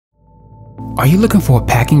Are you looking for a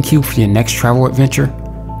packing cube for your next travel adventure?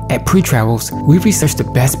 At Pre-Travels, we researched the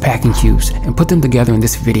best packing cubes and put them together in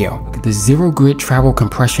this video. The Zero Grid Travel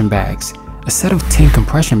Compression Bags, a set of 10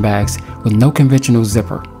 compression bags with no conventional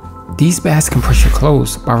zipper. These bags compress your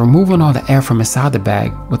clothes by removing all the air from inside the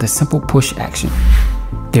bag with a simple push action.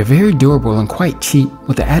 They're very durable and quite cheap,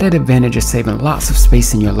 with the added advantage of saving lots of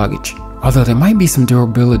space in your luggage, although there might be some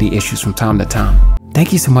durability issues from time to time.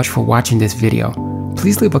 Thank you so much for watching this video.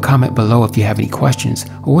 Please leave a comment below if you have any questions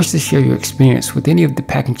or wish to share your experience with any of the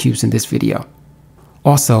packing cubes in this video.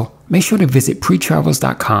 Also, make sure to visit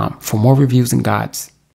pretravels.com for more reviews and guides.